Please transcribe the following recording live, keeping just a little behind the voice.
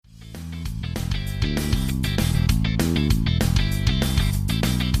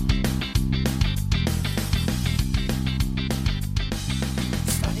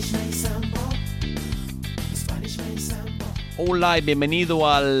Hola y bienvenido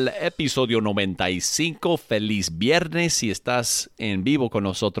al episodio 95. Feliz viernes si estás en vivo con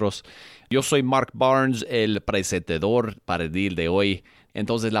nosotros. Yo soy Mark Barnes, el presentador para el día de hoy.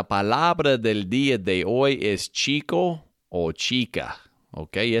 Entonces la palabra del día de hoy es chico o chica.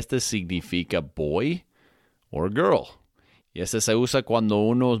 ¿Ok? Este significa boy or girl. Y este se usa cuando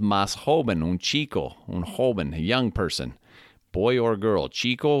uno es más joven, un chico, un joven, a young person. Boy or girl,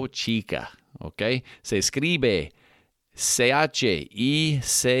 chico, chica. ¿Ok? Se escribe C-H-I-C-O,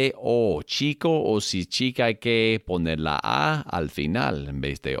 chico, o si chica hay que poner la A al final en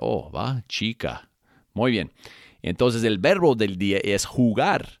vez de O, ¿va? Chica. Muy bien. Entonces el verbo del día es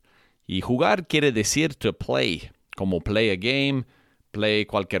jugar. Y jugar quiere decir to play, como play a game, play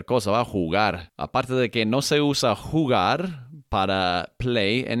cualquier cosa, ¿va? Jugar. Aparte de que no se usa jugar para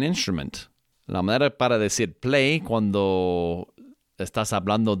play an instrument. La manera para decir play cuando estás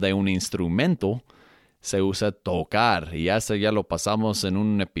hablando de un instrumento se usa tocar, y ya lo pasamos en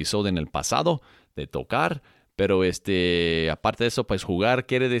un episodio en el pasado de tocar, pero aparte de eso, pues jugar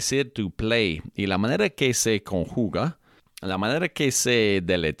quiere decir to play, y la manera que se conjuga, la manera que se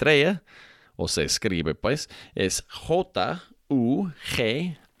deletrea, o se escribe, pues, es J-U-G-A-R,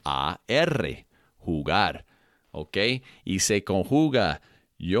 jugar, ¿ok? Y se conjuga,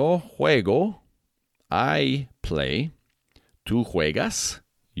 yo juego, I play, tú juegas,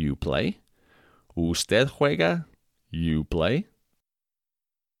 you play, usted juega, you play.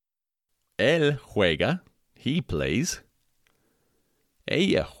 Él juega, he plays.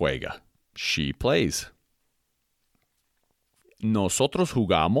 Ella juega, she plays. Nosotros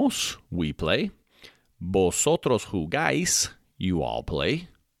jugamos, we play. Vosotros jugáis, you all play.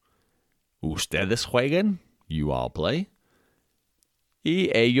 Ustedes juegan, you all play. Y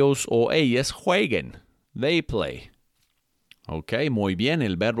ellos o ellas juegan, they play. Ok, muy bien,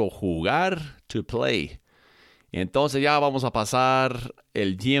 el verbo jugar, to play. Entonces ya vamos a pasar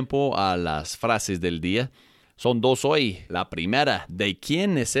el tiempo a las frases del día. Son dos hoy. La primera, ¿de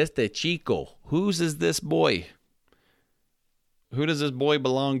quién es este chico? Whose is this boy? Who does this boy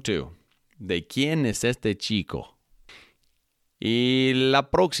belong to? ¿De quién es este chico? Y la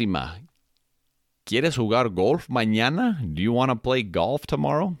próxima, ¿quieres jugar golf mañana? Do you want to play golf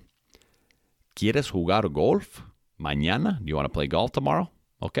tomorrow? ¿Quieres jugar golf mañana? Do you want to play golf tomorrow?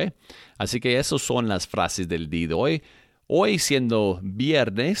 Ok. Así que esas son las frases del día de hoy. Hoy siendo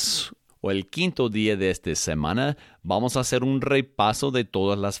viernes o el quinto día de esta semana, vamos a hacer un repaso de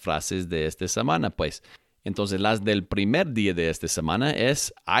todas las frases de esta semana. Pues, entonces las del primer día de esta semana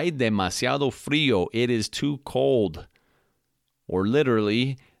es hay demasiado frío. It is too cold. Or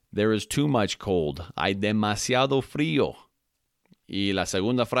literally, there is too much cold. Hay demasiado frío. Y la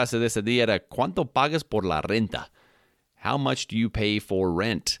segunda frase de ese día era ¿cuánto pagas por la renta? How much do you pay for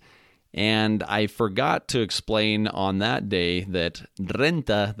rent? And I forgot to explain on that day that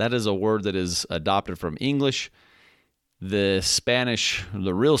renta, that is a word that is adopted from English. The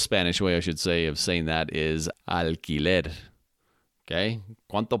real Spanish way, I should say, of saying that is alquiler. Okay?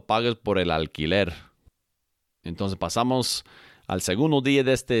 ¿Cuánto pagas por el alquiler? Entonces pasamos al segundo día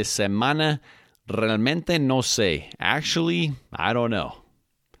de esta semana. Realmente no sé. Actually, I don't know.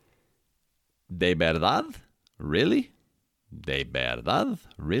 ¿De verdad? Really? ¿De verdad?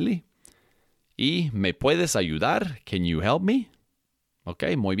 Really? ¿Y me puedes ayudar? Can you help me?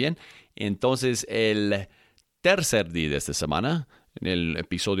 Ok, muy bien. Entonces, el tercer día de esta semana, en el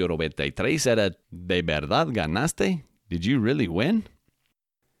episodio 93, era ¿de verdad ganaste? Did you really win?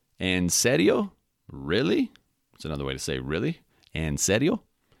 ¿En serio? Really? That's another way to say really. ¿En serio?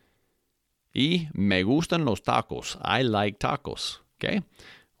 Y me gustan los tacos. I like tacos. Ok.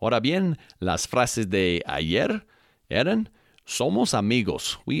 Ahora bien, las frases de ayer eran somos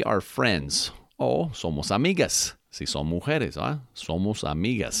amigos, we are friends, o somos amigas, si son mujeres, ¿ah? Somos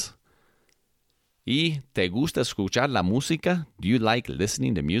amigas. ¿Y te gusta escuchar la música? Do you like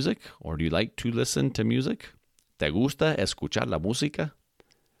listening to music? Or do you like to listen to music? ¿Te gusta escuchar la música?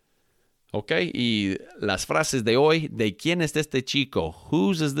 Ok, y las frases de hoy, ¿de quién es este chico?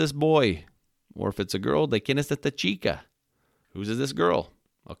 Whose is this boy? Or if it's a girl, ¿de quién es esta chica? Whose is this girl?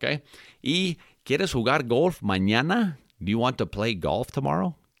 Ok, ¿y quieres jugar golf mañana? Do you want to play golf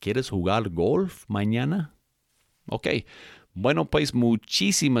tomorrow? ¿Quieres jugar golf mañana? Ok. Bueno, pues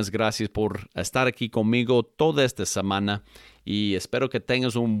muchísimas gracias por estar aquí conmigo toda esta semana y espero que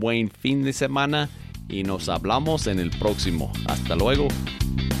tengas un buen fin de semana y nos hablamos en el próximo. Hasta luego.